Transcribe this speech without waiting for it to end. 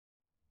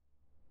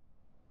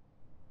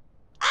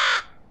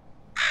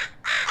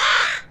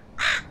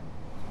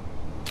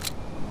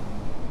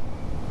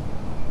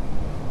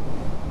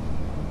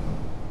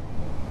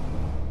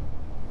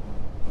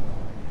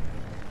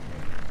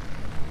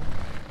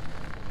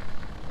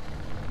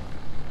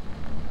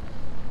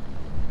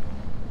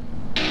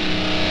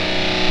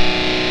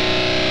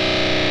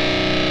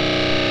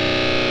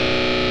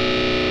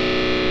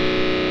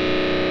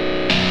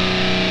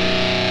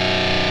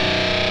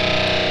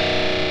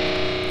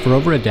For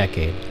over a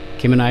decade,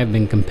 Kim and I have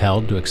been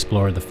compelled to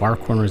explore the far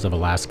corners of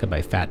Alaska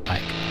by fat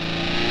bike.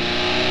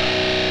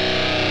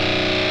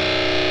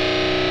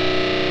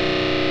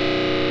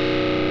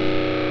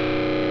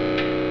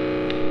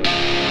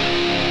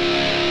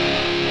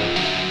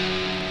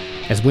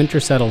 As winter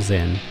settles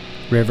in,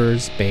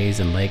 rivers, bays,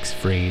 and lakes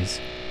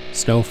freeze,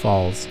 snow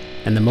falls,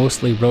 and the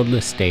mostly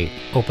roadless state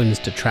opens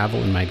to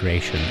travel and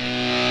migration.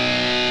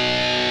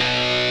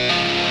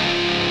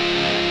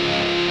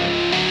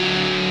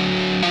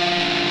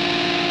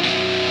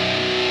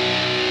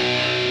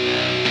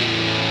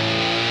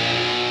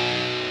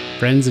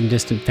 Friends and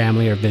distant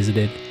family are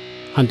visited,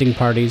 hunting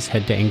parties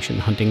head to ancient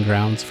hunting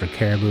grounds for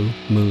caribou,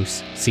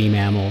 moose, sea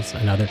mammals,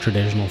 and other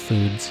traditional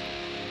foods,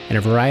 and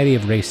a variety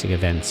of racing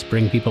events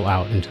bring people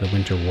out into the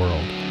winter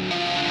world.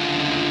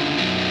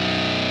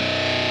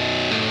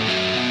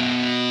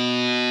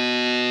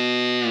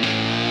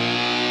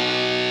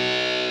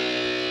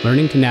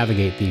 Learning to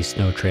navigate these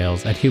snow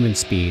trails at human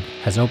speed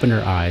has opened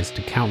our eyes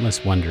to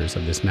countless wonders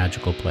of this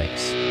magical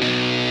place.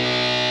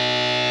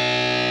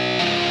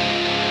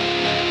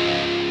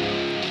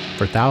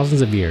 For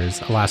thousands of years,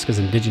 Alaska's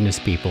indigenous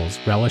peoples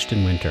relished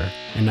in winter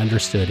and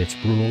understood its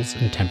rules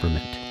and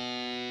temperament.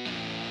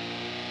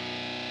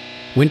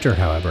 Winter,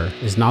 however,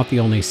 is not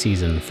the only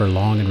season for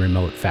long and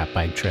remote fat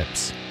bike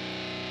trips.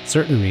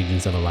 Certain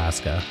regions of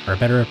Alaska are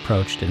better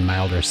approached in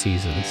milder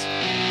seasons.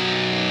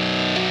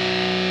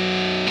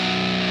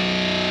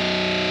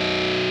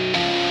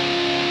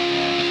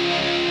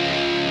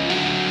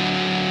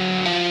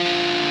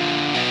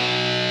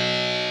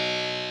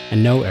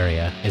 And no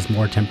area is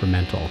more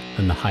temperamental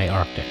than the high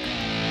Arctic.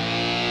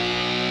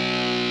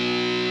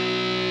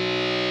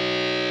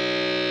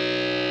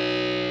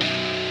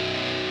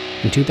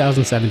 In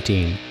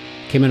 2017,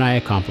 Kim and I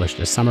accomplished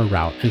a summer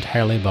route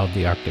entirely above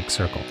the Arctic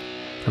Circle,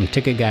 from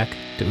Teckenbrock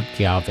to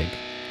Utqiagvik,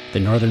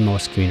 the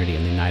northernmost community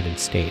in the United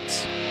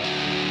States.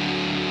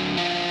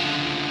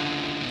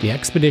 The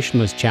expedition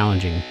was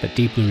challenging but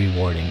deeply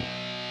rewarding.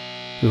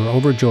 We were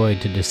overjoyed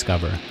to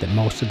discover that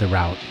most of the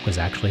route was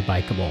actually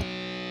bikeable.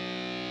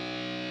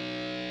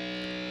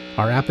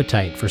 Our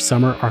appetite for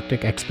summer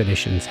Arctic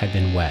expeditions had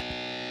been whet,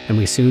 and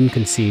we soon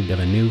conceived of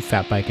a new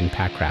fat bike and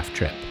packraft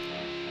trip.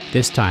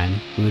 This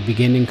time, we would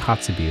begin in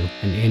Kotzebue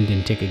and end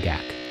in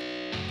Teckenbrock.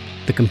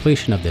 The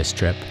completion of this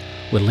trip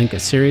would link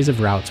a series of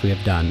routes we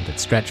have done that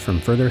stretch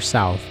from further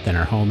south than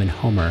our home in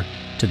Homer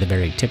to the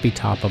very tippy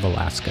top of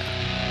Alaska.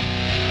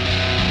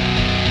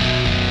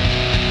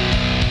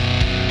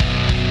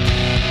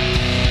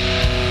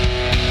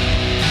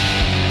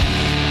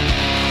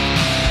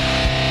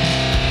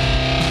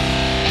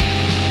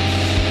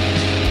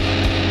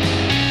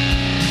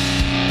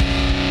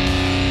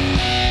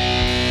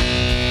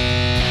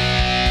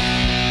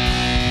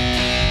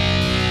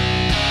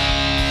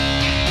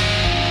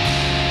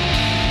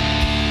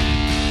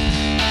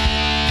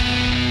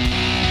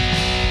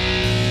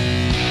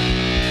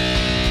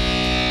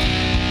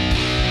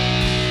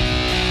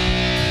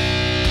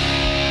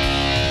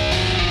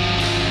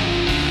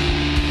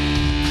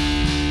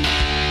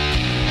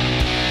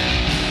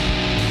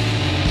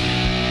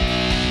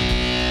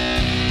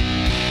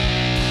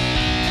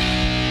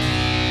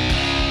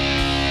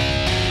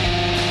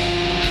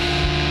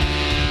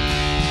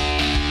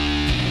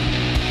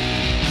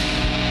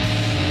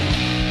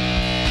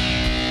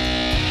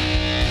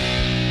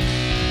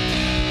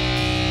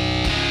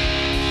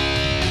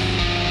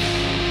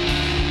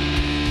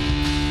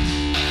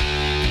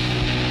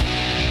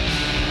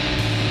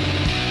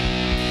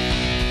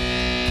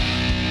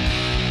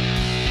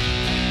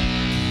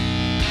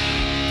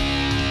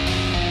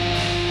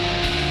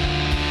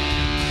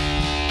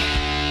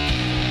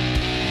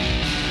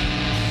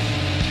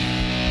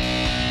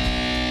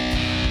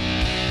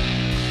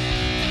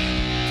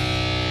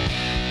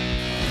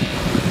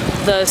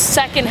 The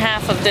second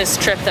half of this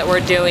trip that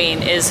we're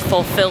doing is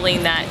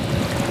fulfilling that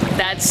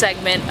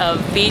segment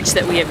of beach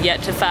that we have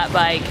yet to fat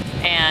bike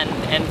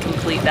and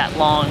complete that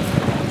long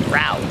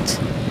route.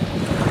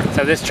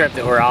 So this trip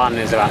that we're on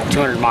is about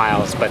 200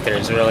 miles, but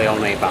there's really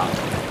only about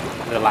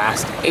the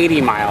last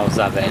 80 miles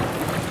of it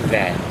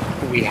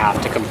that we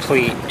have to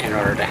complete in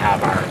order to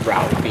have our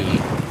route be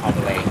all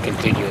the way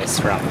contiguous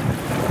from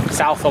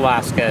South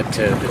Alaska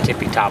to the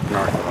tippy top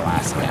north of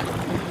Alaska.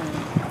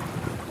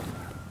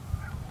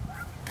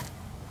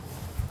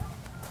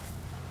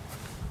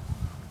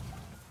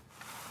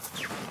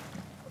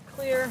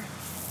 Clear,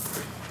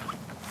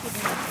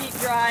 keeping your feet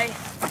dry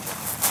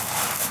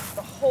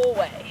the whole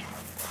way.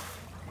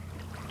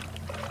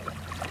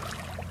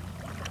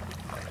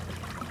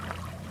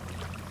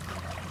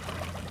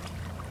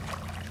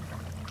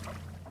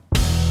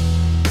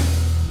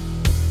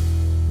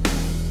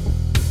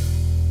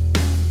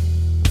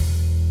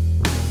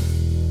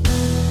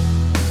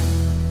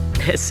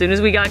 As soon as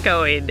we got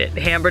going, it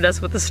hammered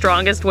us with the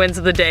strongest winds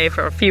of the day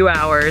for a few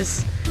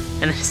hours,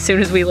 and as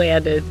soon as we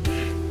landed,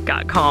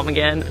 got calm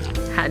again.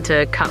 Had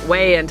to cut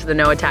way into the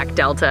Noatak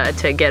Delta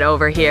to get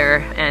over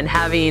here, and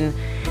having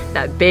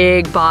that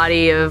big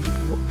body of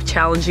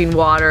challenging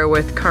water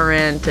with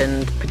current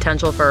and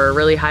potential for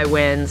really high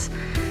winds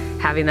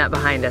having that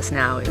behind us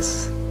now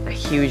is a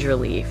huge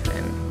relief,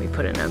 and we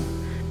put in a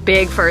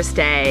big first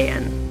day,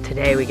 and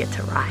today we get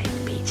to ride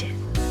the beaches.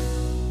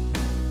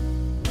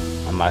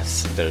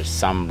 Unless there's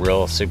some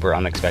real super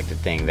unexpected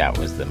thing, that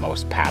was the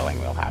most paddling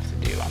we'll have to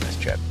do on this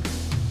trip.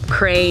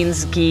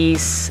 Cranes,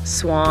 geese,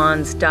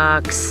 swans,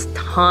 ducks,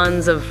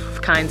 tons of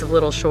kinds of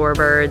little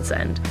shorebirds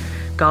and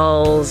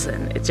gulls,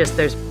 and it's just,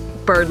 there's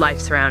bird life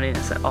surrounding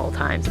us at all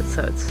times, and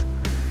so it's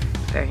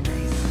very nice.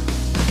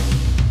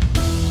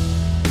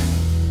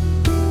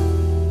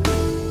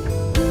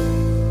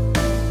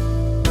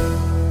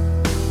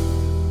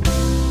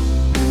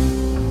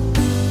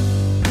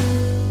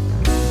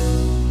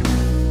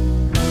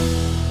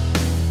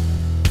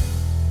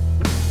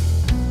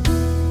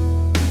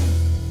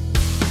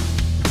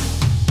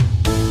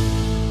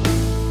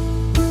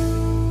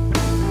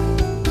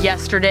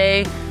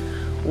 Yesterday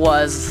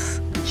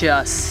was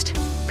just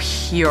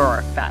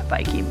pure fat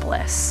biking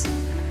bliss.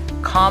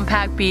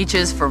 Compact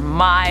beaches for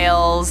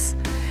miles.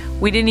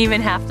 We didn't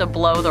even have to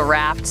blow the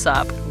rafts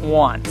up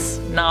once,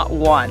 not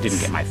once. Didn't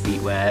get my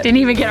feet wet. Didn't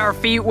even get our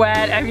feet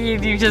wet. I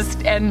mean,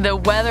 and the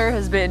weather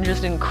has been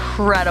just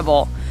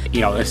incredible.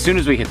 You know, as soon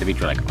as we hit the beach,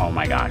 we're like, oh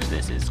my gosh,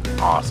 this is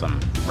awesome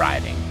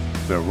riding.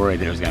 We were worried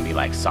that it was gonna be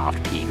like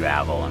soft pea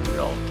gravel and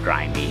real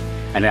grindy.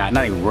 And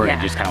not even worried,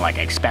 just kind of like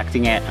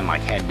expecting it and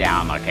like head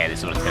down, like, okay,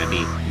 this is what it's gonna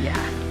be.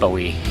 Yeah. But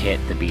we hit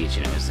the beach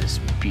and it was this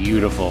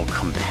beautiful,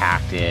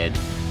 compacted,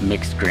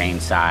 mixed grain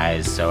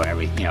size. So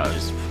everything, you know, it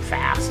was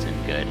fast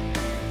and good,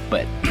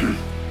 but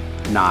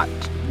not,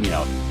 you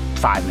know,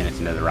 5 minutes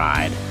into the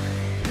ride.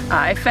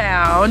 I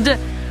found,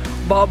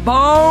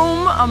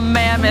 ba-boom, a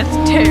mammoth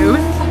tooth.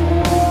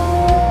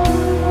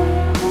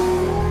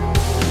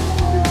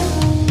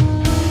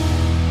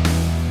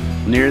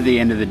 Near the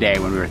end of the day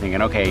when we were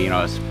thinking, okay, you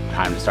know, it's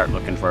time to start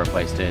looking for a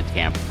place to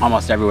camp.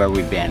 Almost everywhere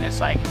we've been,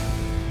 it's like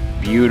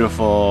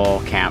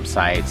beautiful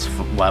campsites,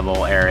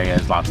 level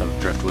areas, lots of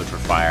driftwood for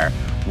fire.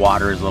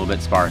 Water is a little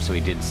bit sparse, so we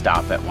did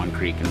stop at one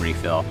creek and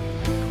refill.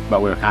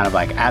 But we were kind of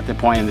like at the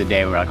point in the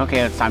day, we were like,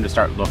 okay, it's time to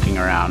start looking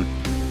around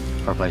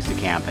for a place to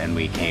camp, and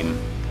we came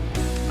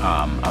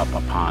up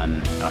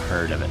upon a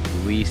herd of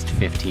at least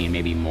 15,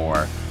 maybe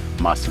more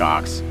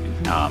muskox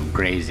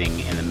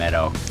grazing in the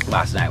meadow.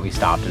 Last night we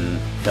stopped and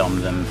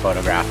filmed them,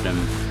 photographed them,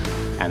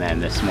 and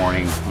then this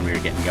morning when we were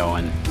getting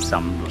going,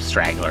 some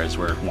stragglers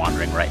were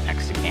wandering right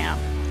next to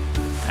camp,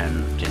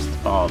 and just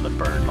all the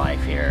bird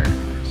life here.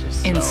 It's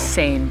just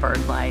insane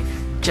bird life,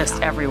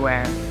 just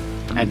everywhere.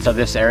 And so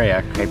this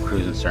area, Cape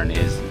Krusenstern,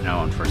 is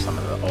known for some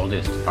of the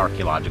oldest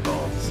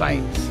archaeological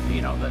sites,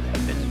 you know, that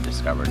have been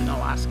discovered in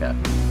Alaska.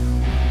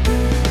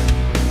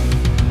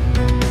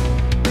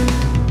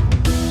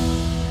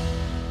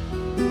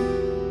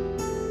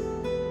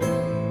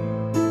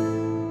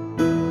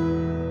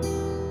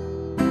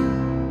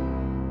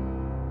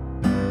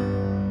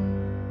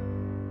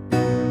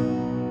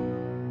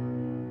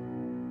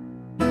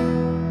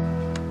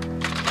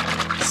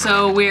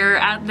 So we're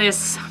at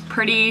this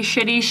pretty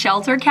shitty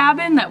shelter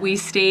cabin that we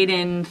stayed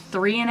in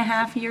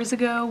 3.5 years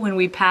ago when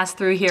we passed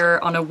through here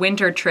on a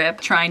winter trip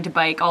trying to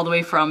bike all the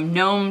way from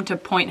Nome to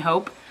Point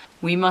Hope.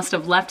 We must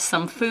have left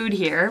some food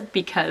here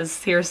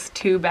because here's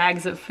 2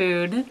 bags of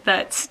food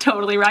that's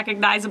totally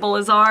recognizable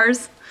as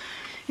ours,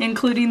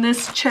 including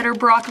this cheddar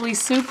broccoli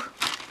soup,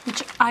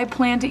 which I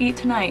plan to eat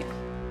tonight.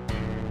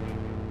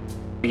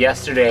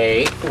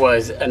 Yesterday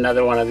was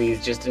another one of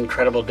these just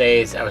incredible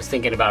days. I was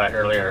thinking about it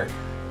earlier.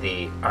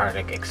 The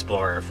Arctic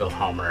explorer Phil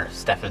Homer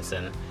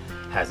Stephenson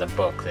has a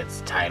book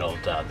that's titled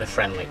The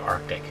Friendly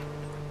Arctic.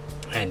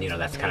 And you know,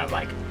 that's kind of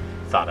like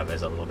thought of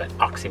as a little bit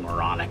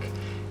oxymoronic.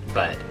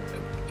 But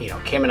you know,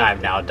 Kim and I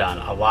have now done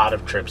a lot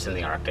of trips in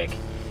the Arctic,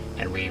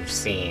 and we've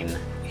seen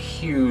a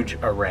huge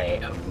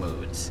array of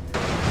moods.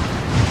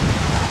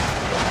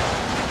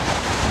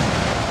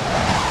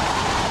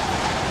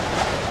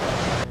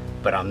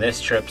 But on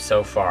this trip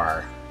so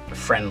far,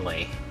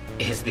 friendly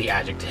is the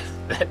adjective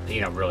that,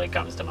 you know, really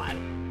comes to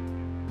mind.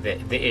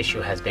 The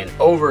issue has been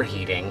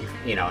overheating,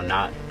 you know,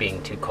 not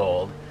being too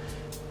cold,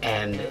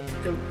 and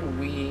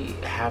we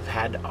have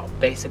had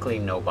basically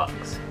no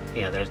bugs.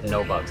 You know, there's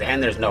no bugs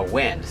and there's no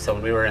wind. So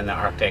when we were in the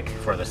Arctic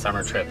for the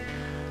summer trip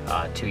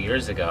 2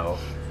 years ago,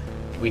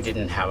 we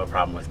didn't have a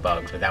problem with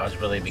bugs, but that was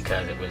really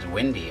because it was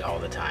windy all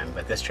the time.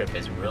 But this trip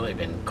has really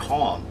been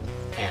calm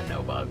and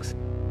no bugs.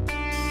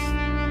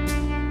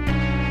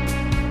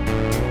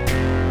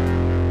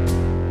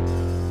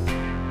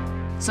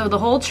 So the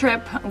whole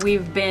trip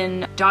we've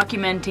been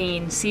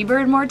documenting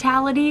seabird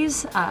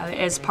mortalities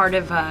as part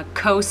of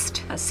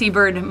coast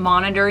seabird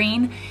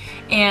monitoring.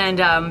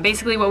 And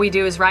basically what we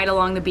do is ride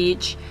along the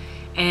beach,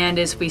 and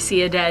as we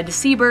see a dead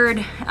seabird,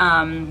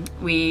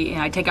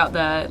 I take out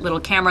the little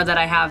camera that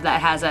I have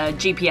that has a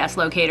GPS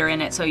locator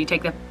in it. So you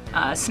take the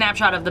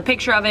snapshot of the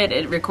picture of it,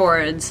 it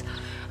records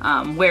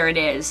where it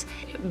is.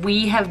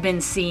 We have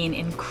been seeing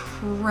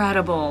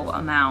incredible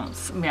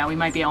amounts. Yeah, we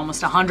might be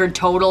almost 100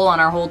 total on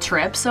our whole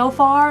trip so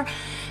far.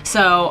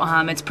 So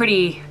it's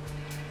pretty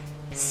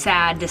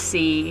sad to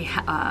see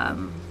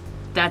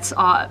That's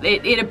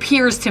it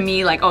appears to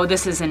me like, oh,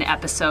 this is an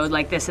episode,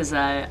 like this is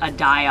a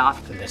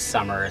die-off. This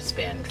summer it's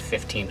been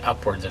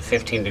upwards of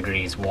 15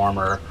 degrees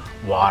warmer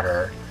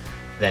water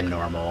than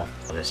normal.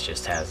 This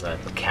just has a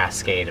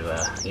cascade of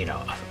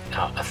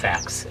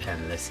effects,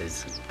 and this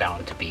is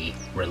bound to be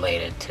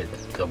related to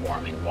the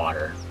warming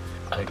water.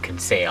 I could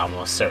say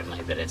almost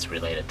certainly that it's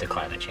related to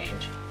climate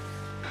change.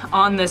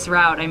 On this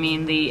route, I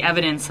mean, the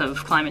evidence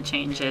of climate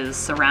change is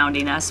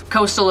surrounding us.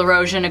 Coastal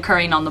erosion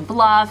occurring on the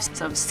bluffs,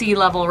 so sea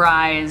level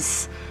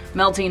rise,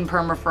 melting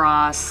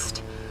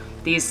permafrost,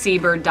 these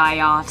seabird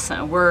die-offs.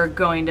 We're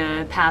going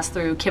to pass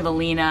through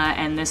Kivalina,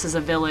 and this is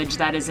a village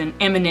that is in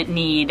imminent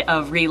need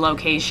of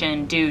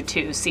relocation due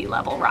to sea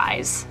level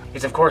rise.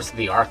 It's of course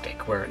the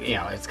Arctic, where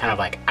it's kind of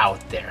like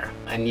out there,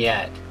 and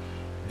yet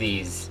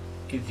these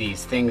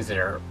things that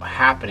are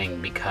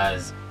happening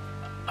because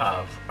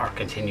of our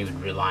continued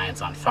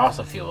reliance on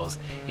fossil fuels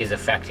is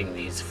affecting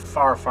these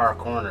far, far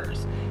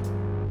corners.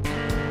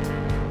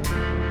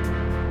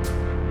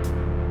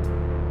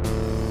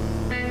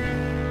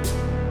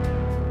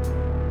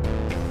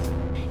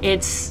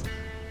 It's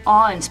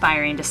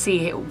awe-inspiring to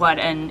see what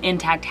an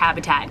intact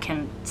habitat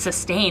can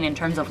sustain in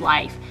terms of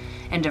life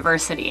and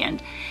diversity.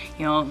 And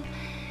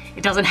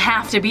it doesn't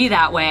have to be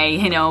that way.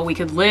 We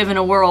could live in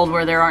a world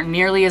where there aren't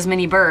nearly as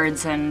many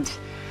birds, and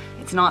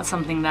it's not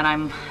something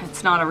that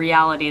it's not a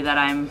reality that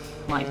I'm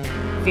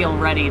feel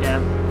ready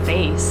to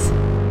face.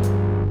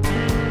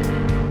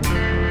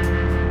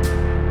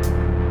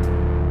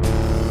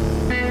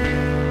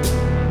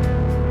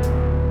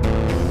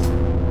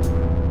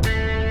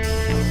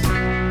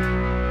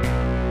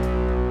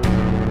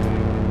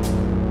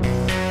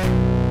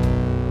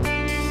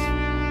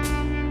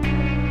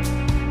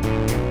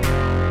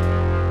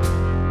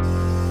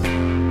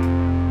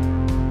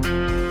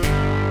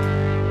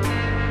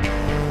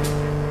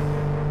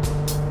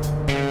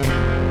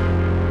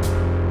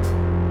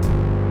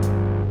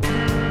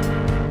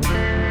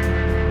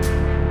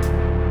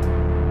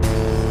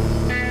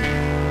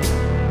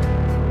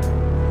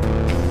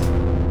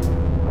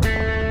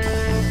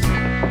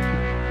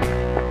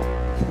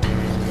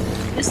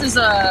 This is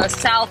a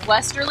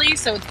southwesterly,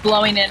 so it's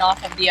blowing in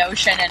off of the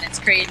ocean, and it's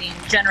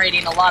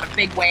generating a lot of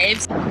big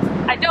waves.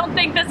 I don't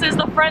think this is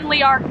the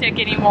friendly Arctic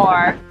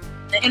anymore.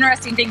 The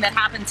interesting thing that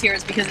happens here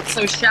is because it's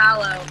so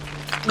shallow,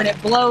 when it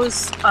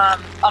blows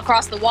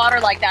across the water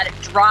like that, it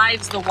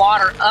drives the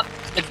water up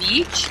the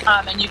beach,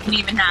 and you can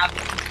even have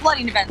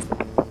flooding events.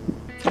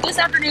 This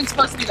afternoon's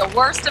supposed to be the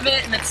worst of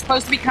it, and it's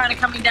supposed to be kind of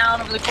coming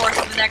down over the course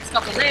of the next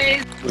couple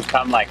days. We've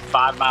come like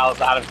 5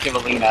 miles out of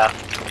Kivalina.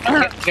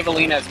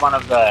 Kivalina is one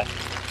of the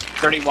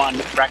 31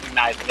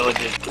 recognized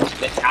villages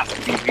that have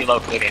to be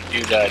relocated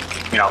due to,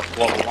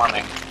 global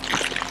warming.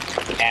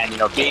 And,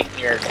 being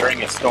here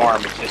during a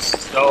storm is just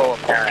so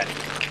apparent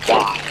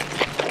why.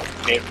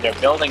 They're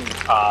building,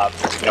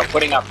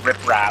 putting up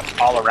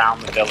riprap all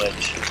around the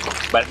village.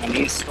 But when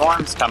these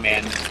storms come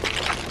in,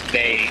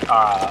 they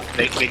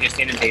just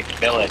inundate the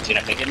village. And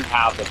if they didn't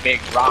have the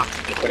big rocks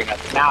that they're putting up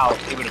now,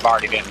 it would have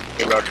already been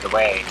eroded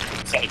away.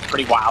 It's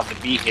pretty wild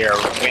to be here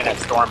when a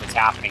storm is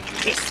happening.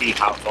 You just see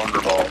how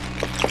vulnerable,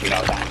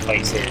 that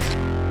place is.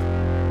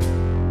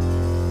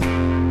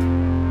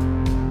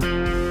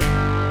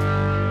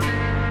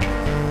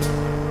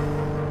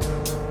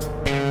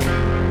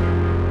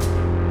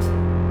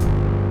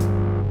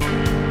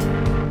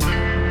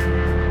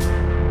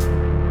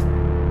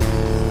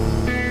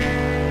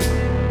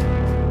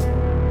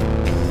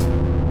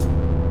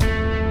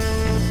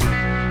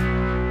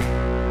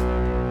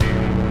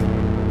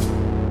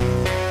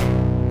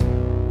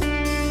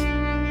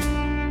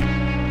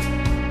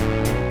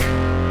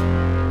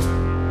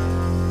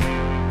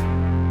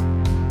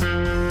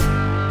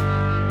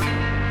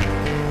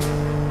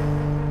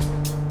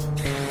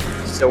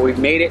 So we've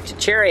made it to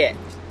Chariot,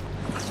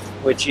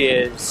 which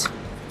is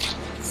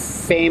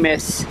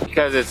famous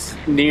because it's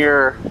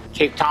near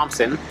Cape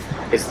Thompson.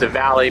 It's the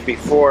valley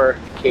before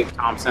Cape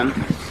Thompson,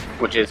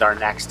 which is our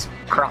next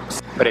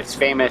cross. But it's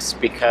famous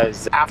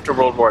because after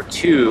World War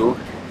II,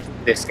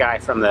 this guy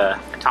from the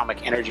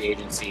Atomic Energy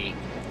Agency,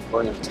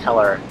 William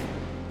Teller,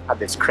 had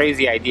this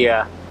crazy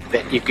idea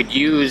that you could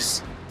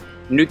use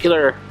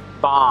nuclear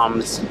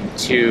bombs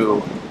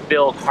to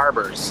build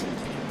harbors.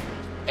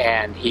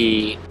 And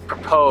he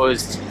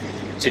proposed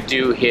to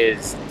do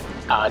his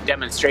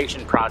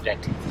demonstration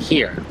project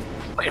here.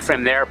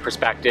 From their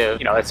perspective,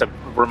 it's a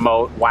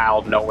remote,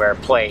 wild, nowhere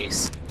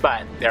place,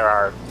 but there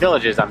are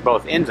villages on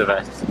both ends of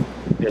us.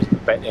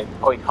 But in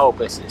Point Hope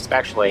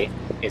especially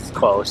is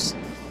close,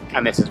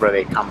 and this is where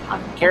they come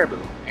on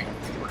caribou, and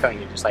we're going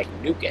to just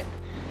nuke it.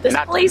 This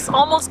place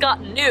almost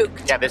got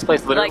nuked. Yeah, this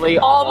place literally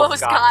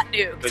almost got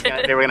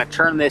nuked. They were going to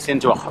turn this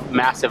into a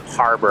massive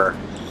harbor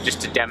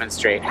just to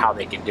demonstrate how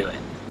they can do it.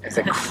 It's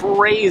a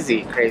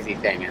crazy, crazy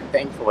thing, and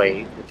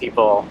thankfully the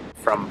people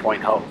from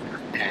Point Hope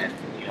and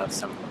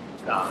some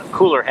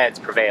cooler heads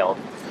prevailed.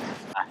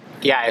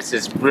 Yeah, it's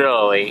this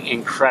really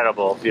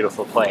incredible,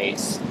 beautiful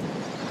place.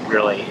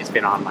 Really, it's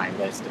been on my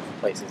list of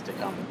places to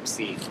come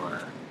see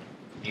for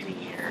many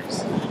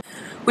years.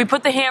 We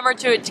put the hammer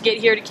to it to get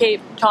here to Cape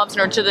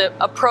Thompson, or to the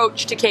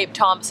approach to Cape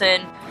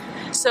Thompson.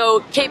 So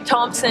Cape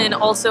Thompson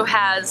also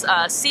has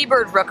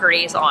seabird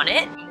rookeries on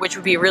it, which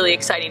would be really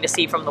exciting to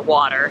see from the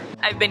water.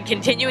 I've been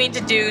continuing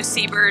to do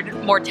seabird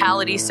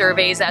mortality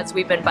surveys as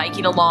we've been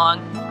biking along.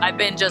 I've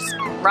been just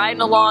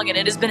riding along, and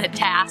it has been a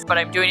task, but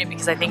I'm doing it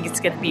because I think it's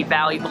going to be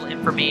valuable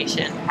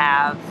information to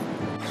have.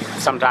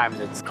 Sometimes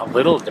it's a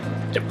little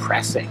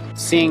depressing.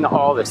 Seeing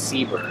all the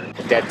seabird,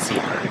 the dead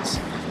seabirds,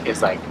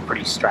 is like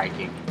pretty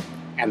striking.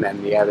 And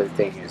then the other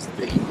thing is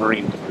the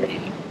marine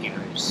debris. You know,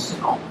 there's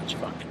so much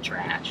fucking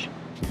trash.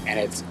 And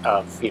it's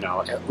of, you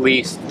know, at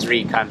least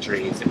 3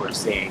 countries that we're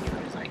seeing.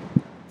 There's like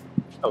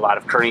a lot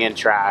of Korean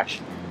trash,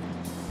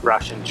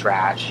 Russian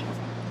trash,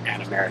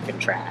 and American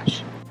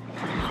trash.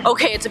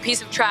 Okay, it's a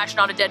piece of trash,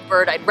 not a dead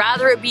bird. I'd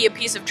rather it be a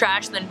piece of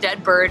trash than a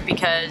dead bird,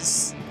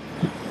 because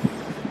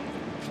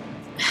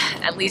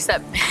at least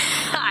that,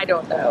 I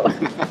don't know.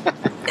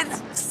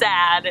 It's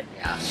sad.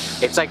 Yeah,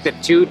 it's like the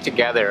two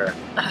together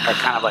are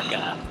kind of like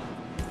a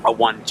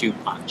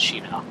 1-2 punch,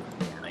 you know?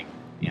 Like,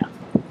 yeah,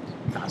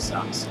 kind of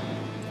sucks.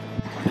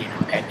 You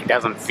know, it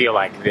doesn't feel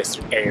like this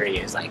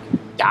area is like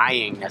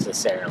dying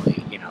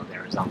necessarily. You know,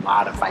 there's a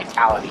lot of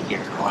vitality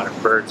here, a lot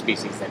of bird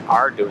species that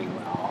are doing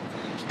well,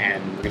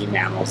 and marine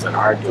mammals that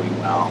are doing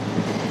well,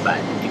 but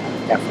you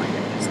know, definitely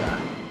there is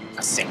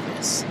a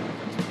sickness,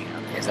 you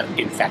know, that is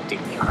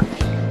infecting the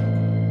Arctic.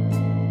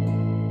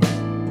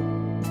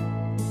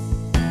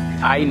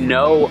 I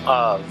know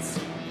of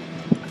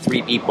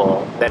 3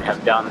 people that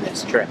have done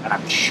this trip, and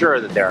I'm sure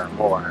that there are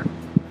more,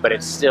 but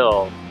it's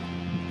still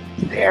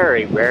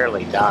very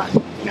rarely done,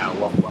 you know,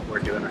 what we're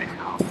doing right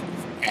now.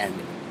 And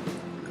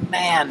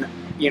man,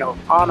 you know,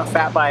 on a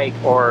fat bike,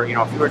 or, you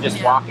know, if you were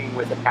just walking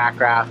with a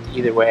packraft,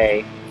 either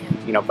way,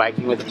 you know,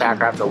 biking with a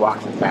packraft or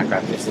walking with a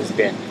packraft, this has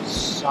been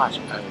such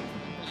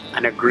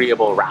an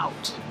agreeable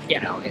route. You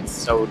know, it's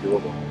so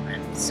doable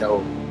and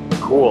so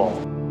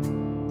cool.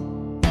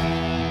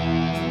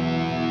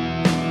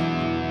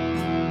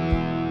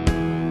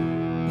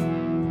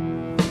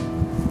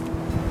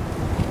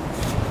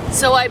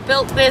 So I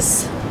built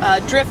this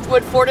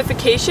driftwood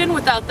fortification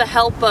without the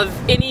help of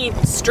any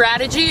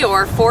strategy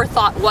or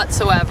forethought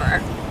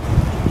whatsoever.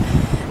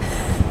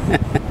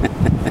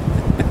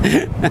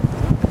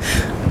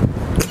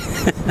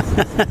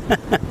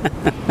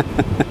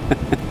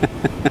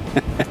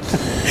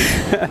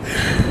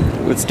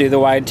 Let's do the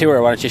wide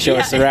tour. Why don't you show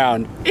us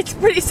around? It's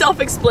pretty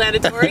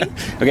self-explanatory.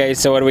 Okay,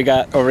 so what do we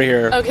got over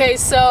here? Okay,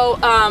 so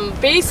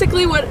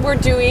basically what we're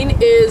doing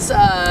is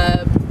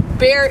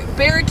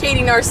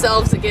barricading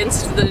ourselves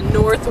against the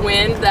north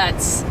wind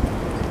that's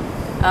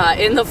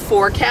in the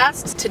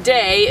forecast.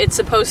 Today it's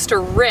supposed to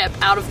rip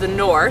out of the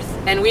north,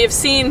 and we have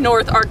seen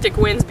North Arctic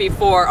winds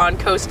before on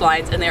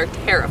coastlines, and they're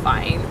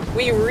terrifying.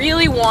 We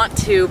really want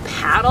to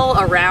paddle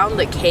around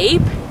the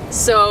Cape,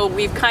 so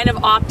we've kind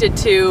of opted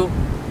to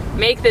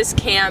make this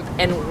camp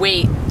and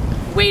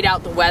wait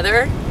out the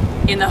weather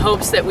in the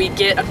hopes that we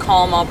get a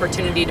calm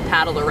opportunity to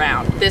paddle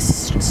around.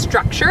 This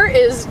structure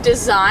is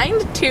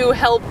designed to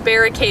help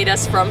barricade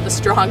us from the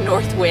strong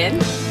north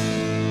wind.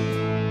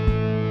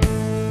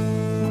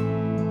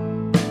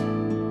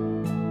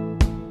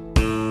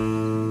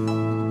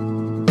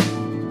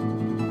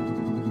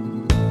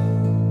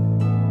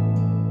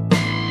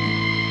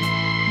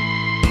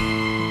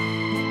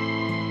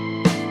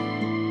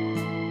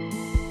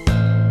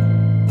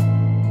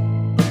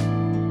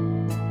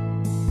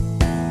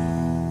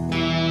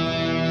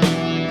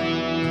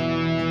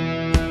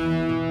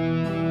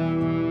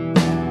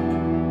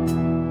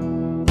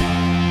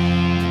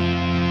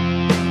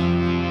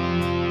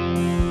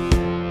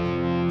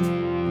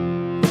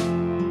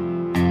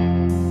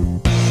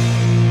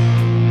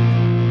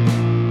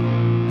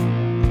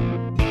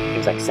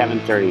 It was like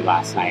 7:30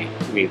 last night.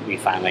 We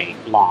finally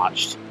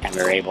launched, and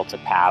we were able to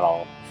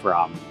paddle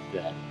from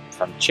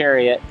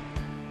Chariot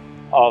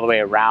all the way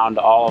around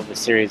all of the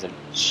series of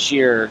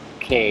sheer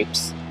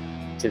capes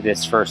to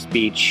this first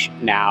beach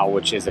now,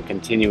 which is a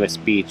continuous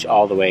beach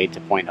all the way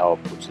to Point Hope,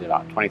 which is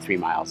about 23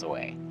 miles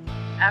away.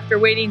 After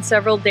waiting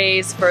several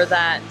days for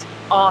that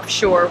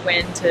offshore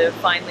wind to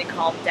finally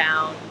calm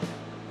down,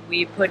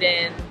 we put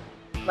in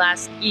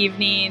last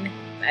evening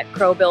at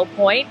Crowbill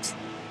Point,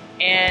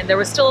 and there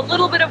was still a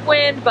little bit of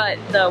wind, but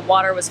the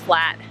water was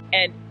flat,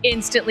 and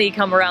instantly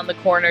come around the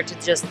corner to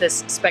just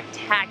this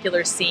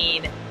spectacular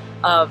scene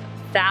of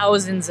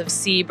thousands of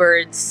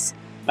seabirds.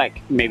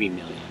 Like maybe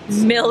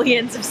millions.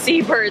 Millions of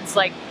seabirds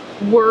like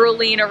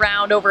whirling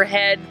around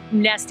overhead,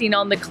 nesting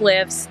on the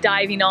cliffs,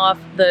 diving off.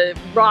 The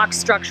rock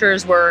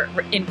structures were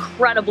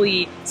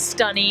incredibly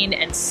stunning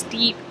and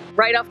steep.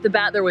 Right off the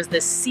bat, there was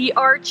this sea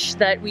arch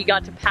that we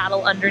got to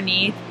paddle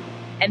underneath,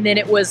 and then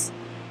it was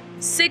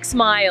 6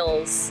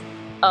 miles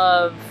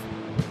of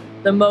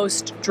the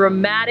most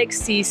dramatic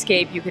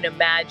seascape you can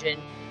imagine.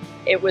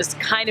 It was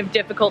kind of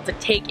difficult to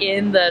take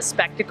in the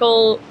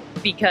spectacle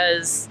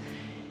because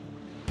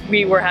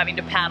we were having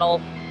to paddle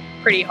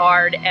pretty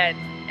hard, and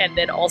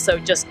then also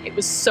just, it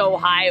was so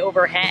high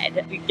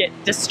overhead, you get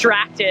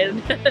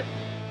distracted.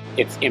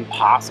 it's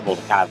impossible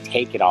to kind of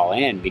take it all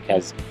in,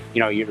 because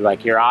you're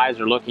like, your eyes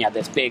are looking at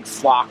this big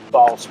flock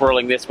ball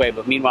swirling this way,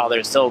 but meanwhile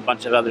there's still a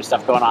bunch of other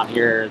stuff going on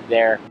here,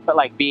 there. But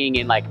like being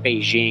in like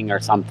Beijing or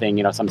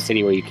something, some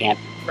city where you can't,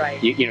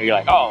 right? You're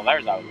like, oh,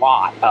 there's a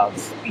lot of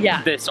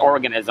this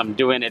organism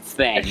doing its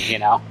thing,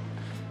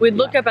 We'd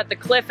look up at the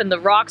cliff, and the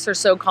rocks are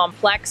so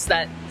complex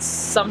that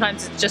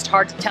sometimes it's just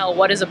hard to tell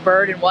what is a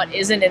bird and what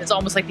isn't, and it's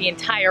almost like the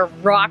entire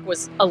rock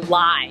was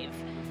alive.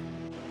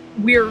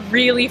 We're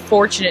really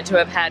fortunate to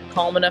have had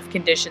calm enough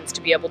conditions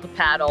to be able to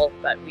paddle,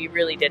 but we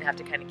really did have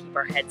to kind of keep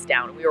our heads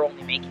down. We were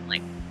only making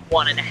like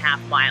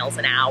 1.5 miles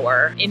an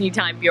hour.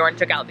 Anytime Bjorn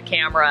took out the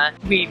camera,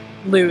 we'd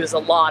lose a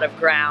lot of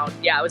ground.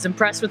 Yeah, I was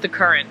impressed with the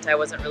current. I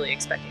wasn't really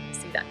expecting to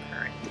see that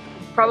current.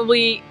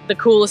 Probably the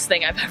coolest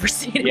thing I've ever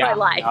seen in my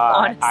life,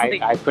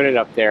 honestly. I put it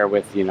up there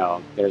with,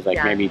 there's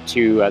like maybe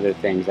 2 other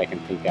things I can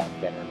think of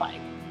that are like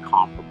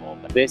comparable.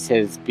 But this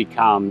has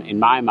become, in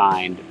my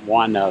mind,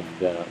 one of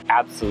the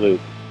absolute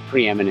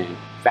preeminent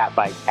fat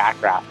bike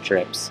pack raft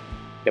trips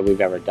that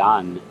we've ever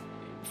done,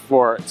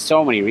 for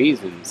so many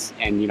reasons.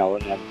 And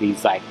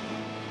these, like,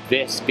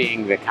 this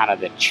being the kind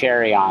of the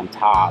cherry on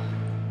top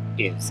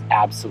is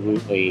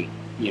absolutely,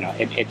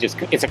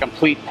 it's a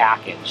complete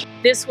package.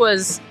 This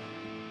was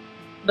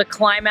the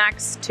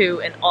climax to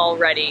an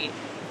already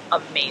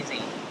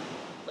amazing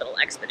little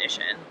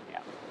expedition.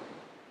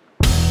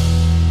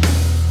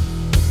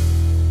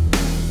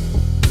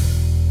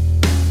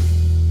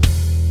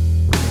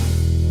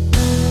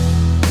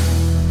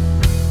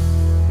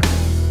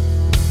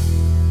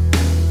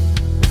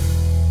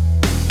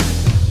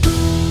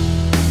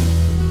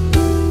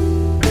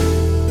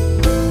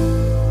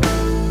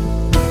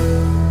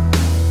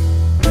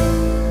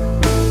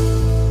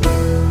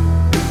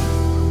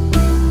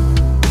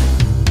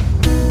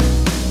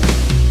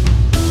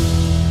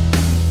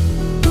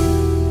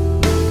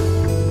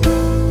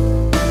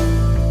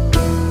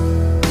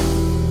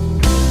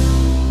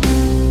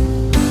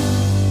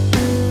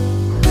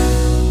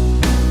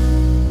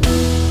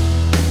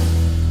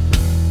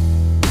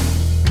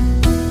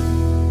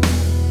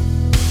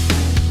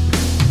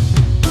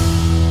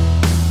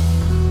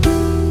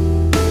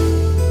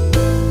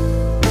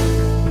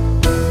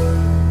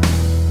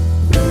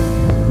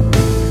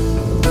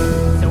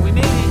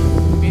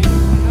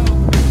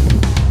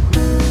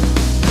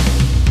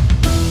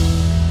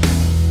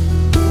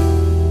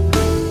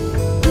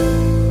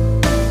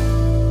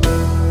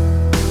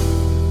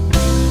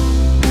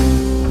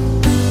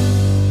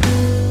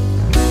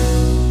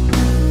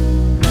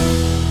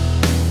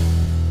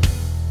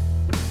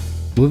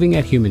 Moving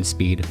at human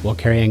speed while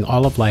carrying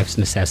all of life's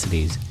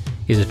necessities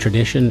is a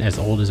tradition as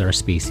old as our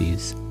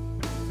species.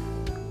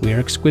 We are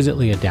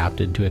exquisitely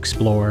adapted to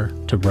explore,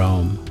 to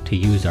roam, to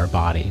use our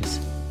bodies.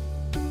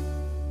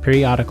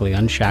 Periodically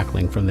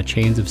unshackling from the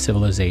chains of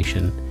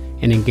civilization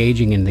and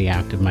engaging in the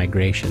act of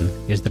migration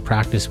is the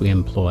practice we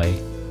employ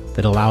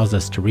that allows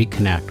us to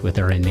reconnect with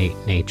our innate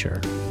nature.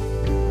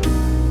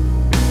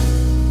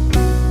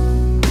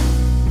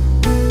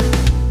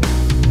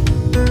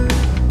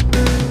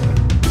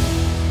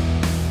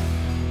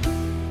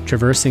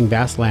 Traversing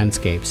vast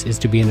landscapes is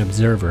to be an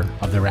observer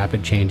of the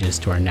rapid changes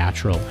to our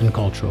natural and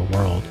cultural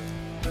world.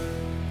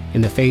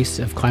 In the face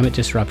of climate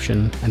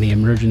disruption and the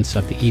emergence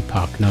of the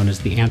epoch known as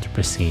the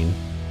Anthropocene,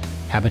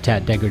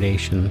 habitat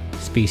degradation,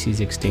 species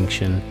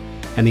extinction,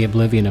 and the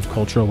oblivion of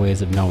cultural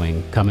ways of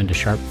knowing come into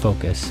sharp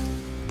focus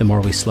the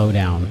more we slow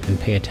down and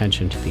pay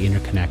attention to the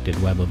interconnected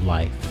web of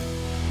life.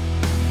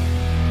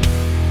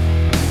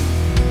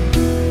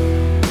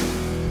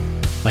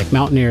 Like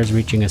mountaineers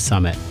reaching a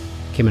summit,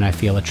 Kim and I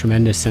feel a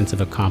tremendous sense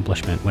of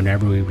accomplishment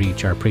whenever we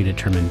reach our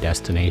predetermined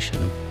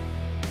destination.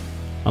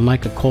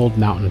 Unlike a cold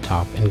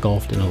mountaintop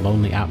engulfed in a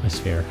lonely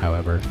atmosphere,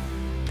 however,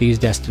 these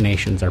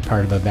destinations are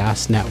part of a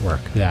vast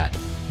network that,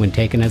 when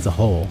taken as a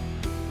whole,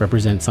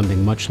 represent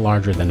something much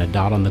larger than a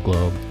dot on the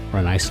globe or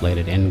an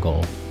isolated end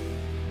goal.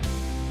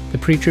 The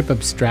pre-trip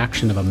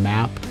abstraction of a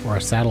map or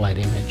a satellite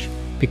image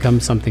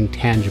becomes something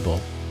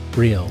tangible,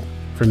 real,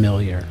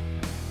 familiar.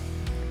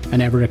 An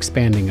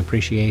ever-expanding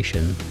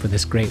appreciation for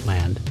this great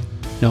land,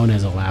 known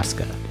as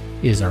Alaska,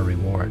 is our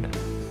reward.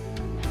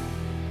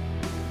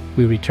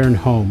 We return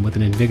home with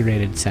an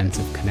invigorated sense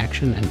of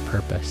connection and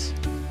purpose,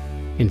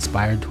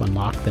 inspired to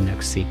unlock the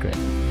next secret.